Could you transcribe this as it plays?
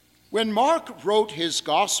When Mark wrote his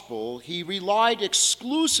gospel, he relied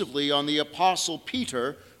exclusively on the apostle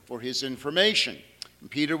Peter for his information.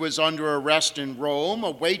 Peter was under arrest in Rome,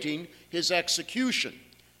 awaiting his execution.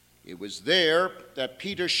 It was there that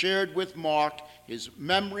Peter shared with Mark his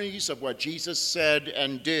memories of what Jesus said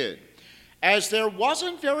and did. As there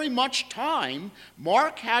wasn't very much time,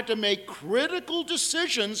 Mark had to make critical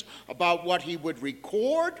decisions about what he would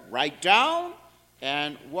record, write down,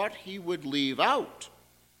 and what he would leave out.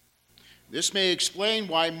 This may explain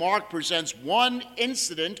why Mark presents one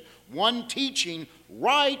incident, one teaching,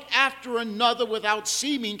 right after another without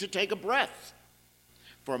seeming to take a breath.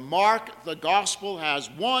 For Mark, the gospel has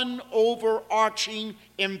one overarching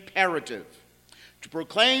imperative: to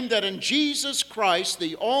proclaim that in Jesus Christ,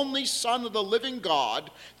 the only Son of the living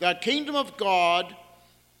God, that kingdom of God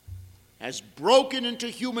has broken into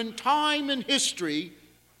human time and history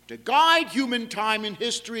to guide human time and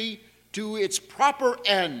history to its proper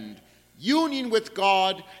end, union with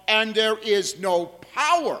God, and there is no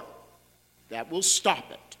power that will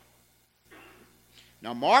stop it.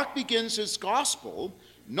 Now, Mark begins his gospel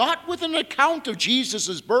not with an account of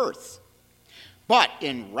Jesus' birth, but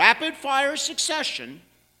in rapid-fire succession,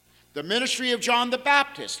 the ministry of John the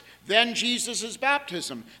Baptist, then Jesus'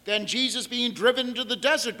 baptism, then Jesus being driven into the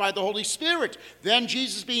desert by the Holy Spirit, then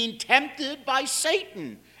Jesus being tempted by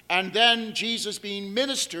Satan, and then Jesus being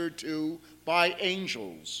ministered to by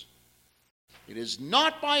angels. It is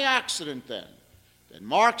not by accident, then, that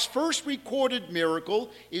Mark's first recorded miracle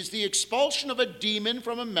is the expulsion of a demon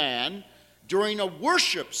from a man during a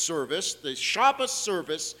worship service, the Shabbos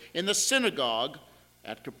service in the synagogue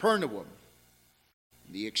at Capernaum.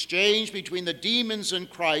 The exchange between the demons and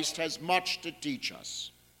Christ has much to teach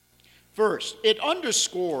us. First, it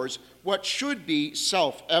underscores what should be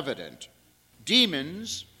self-evident.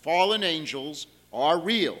 Demons, fallen angels, are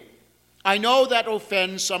real. I know that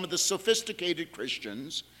offends some of the sophisticated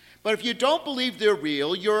Christians, but if you don't believe they're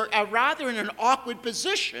real, you're rather in an awkward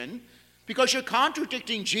position because you're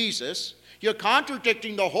contradicting Jesus, you're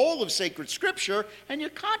contradicting the whole of sacred scripture, and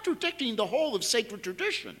you're contradicting the whole of sacred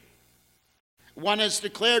tradition. One has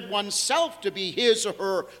declared oneself to be his or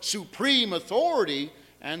her supreme authority,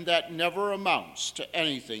 and that never amounts to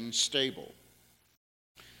anything stable.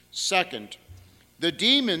 Second, the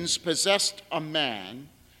demons possessed a man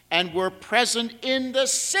and were present in the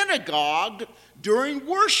synagogue during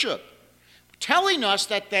worship, telling us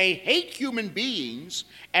that they hate human beings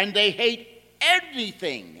and they hate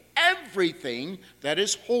everything that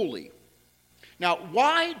is holy. Now,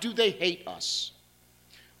 why do they hate us?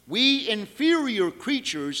 We inferior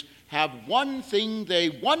creatures have one thing they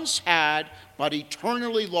once had but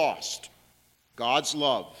eternally lost: God's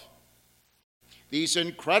love. These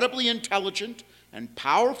incredibly intelligent and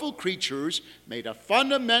powerful creatures made a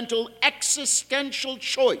fundamental existential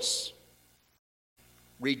choice: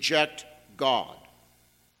 reject God.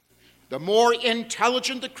 The more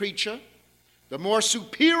intelligent the creature, the more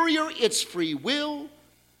superior its free will,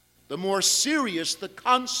 the more serious the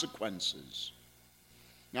consequences.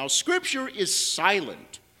 Now, Scripture is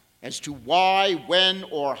silent as to why, when,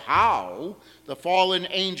 or how the fallen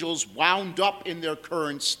angels wound up in their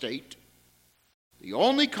current state. The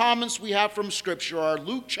only comments we have from Scripture are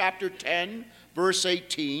Luke chapter 10, verse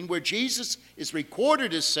 18, where Jesus is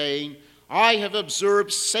recorded as saying, "I have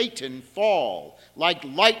observed Satan fall like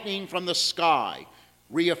lightning from the sky,"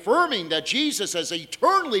 reaffirming that Jesus has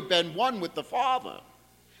eternally been one with the Father.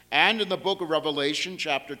 And in the book of Revelation,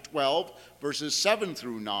 chapter 12, verses 7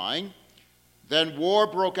 through 9, "Then war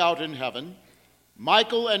broke out in heaven.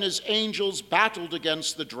 Michael and his angels battled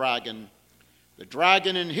against the dragon. The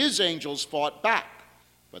dragon and his angels fought back,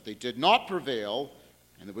 but they did not prevail,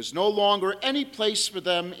 and there was no longer any place for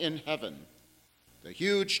them in heaven. The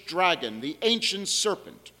huge dragon, the ancient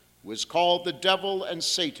serpent, was called the devil and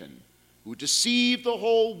Satan, who deceived the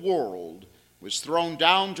whole world, was thrown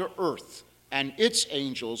down to earth, and its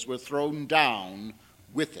angels were thrown down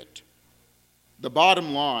with it." The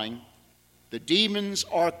bottom line: the demons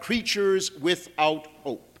are creatures without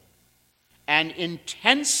hope and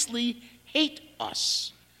intensely hate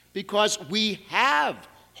us because we have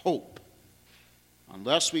hope.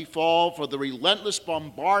 Unless we fall for the relentless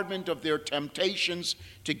bombardment of their temptations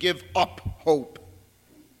to give up hope,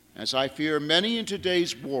 as I fear many in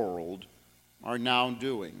today's world are now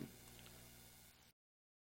doing.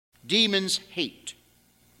 Demons hate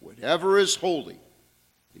whatever is holy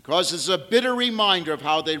because it's a bitter reminder of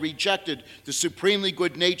how they rejected the supremely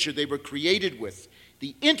good nature they were created with,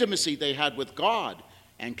 the intimacy they had with God,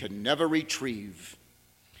 and can never retrieve.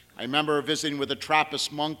 I remember visiting with a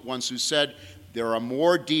Trappist monk once who said, there are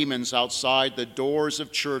more demons outside the doors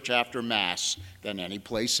of church after Mass than any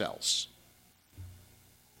place else.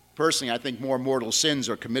 Personally, I think more mortal sins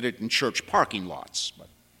are committed in church parking lots.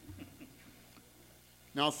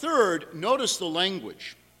 Now, third, notice the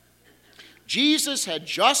language. Jesus had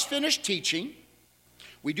just finished teaching.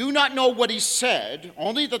 We do not know what he said,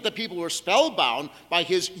 only that the people were spellbound by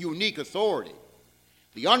his unique authority.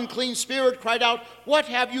 The unclean spirit cried out, "What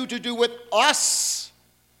have you to do with us,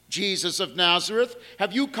 Jesus of Nazareth?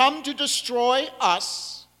 Have you come to destroy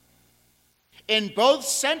us?" In both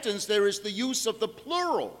sentences, there is the use of the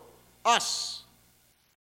plural, us.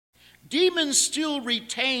 Demons still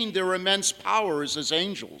retain their immense powers as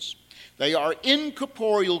angels. They are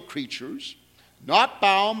incorporeal creatures, not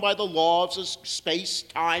bound by the laws of space,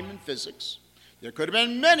 time, and physics. There could have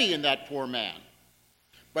been many in that poor man.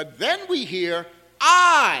 But then we hear,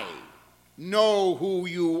 "I know who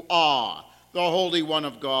you are, the Holy One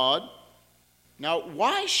of God." Now,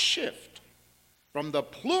 why shift from the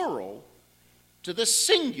plural to the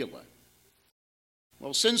singular?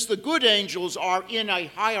 Well, since the good angels are in a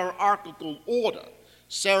hierarchical order,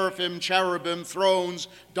 seraphim, cherubim, thrones,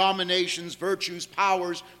 dominations, virtues,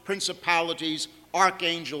 powers, principalities,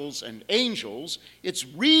 archangels, and angels, it's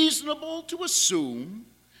reasonable to assume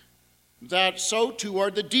that so too are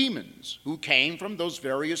the demons who came from those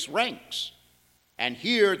various ranks. And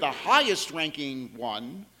here the highest ranking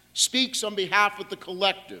one speaks on behalf of the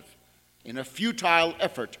collective in a futile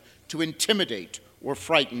effort to intimidate or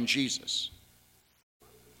frighten Jesus.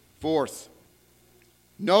 Fourth,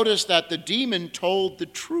 notice that the demon told the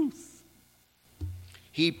truth.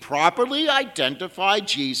 He properly identified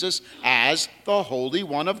Jesus as the Holy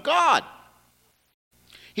One of God.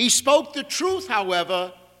 He spoke the truth,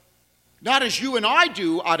 however, not as you and I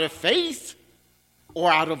do out of faith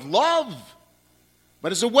or out of love,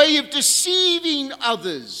 but as a way of deceiving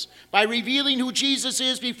others by revealing who Jesus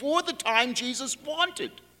is before the time Jesus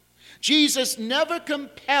wanted. Jesus never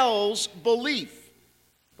compels belief,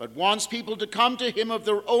 but wants people to come to him of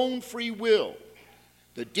their own free will.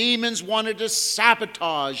 The demons wanted to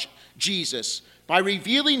sabotage Jesus by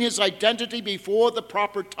revealing his identity before the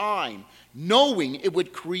proper time, knowing it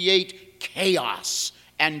would create chaos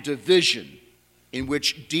and division in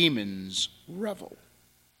which demons revel.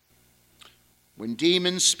 When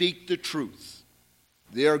demons speak the truth,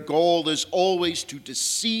 their goal is always to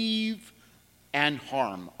deceive and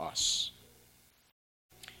harm us.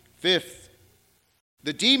 Fifth,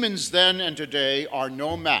 the demons then and today are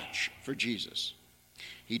no match for Jesus.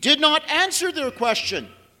 He did not answer their question,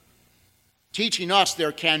 teaching us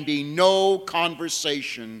there can be no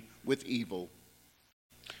conversation with evil.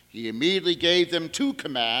 He immediately gave them two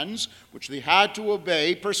commands which they had to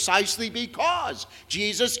obey precisely because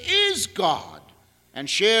Jesus is God and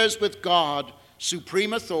shares with God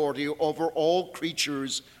supreme authority over all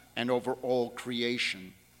creatures and over all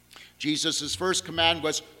creation. Jesus' first command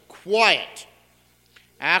was quiet.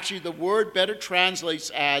 Actually, the word better translates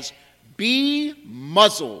as be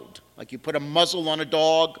muzzled, like you put a muzzle on a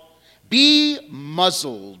dog. Be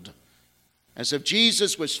muzzled, as if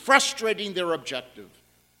Jesus was frustrating their objective.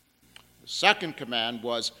 The second command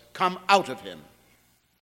was come out of him.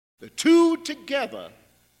 The two together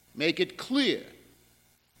make it clear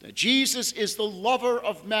that Jesus is the lover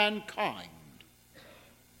of mankind,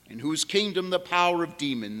 in whose kingdom the power of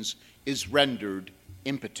demons is rendered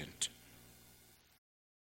impotent.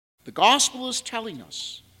 The gospel is telling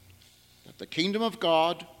us that the kingdom of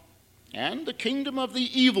God and the kingdom of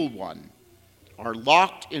the evil one are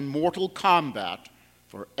locked in mortal combat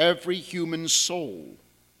for every human soul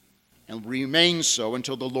and remain so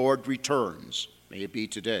until the Lord returns. May it be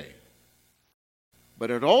today.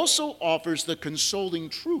 But it also offers the consoling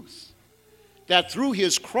truth that through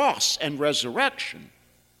his cross and resurrection,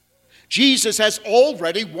 Jesus has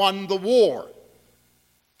already won the war.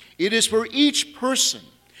 It is for each person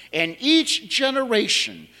and each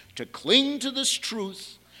generation to cling to this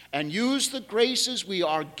truth and use the graces we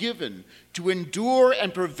are given to endure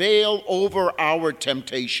and prevail over our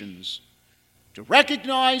temptations, to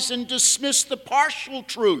recognize and dismiss the partial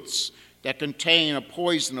truths that contain a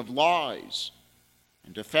poison of lies,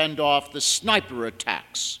 and to fend off the sniper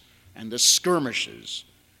attacks and the skirmishes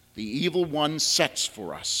the evil one sets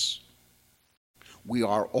for us. We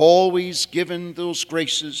are always given those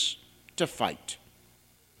graces to fight.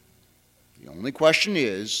 The only question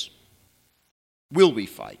is, will we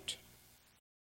fight?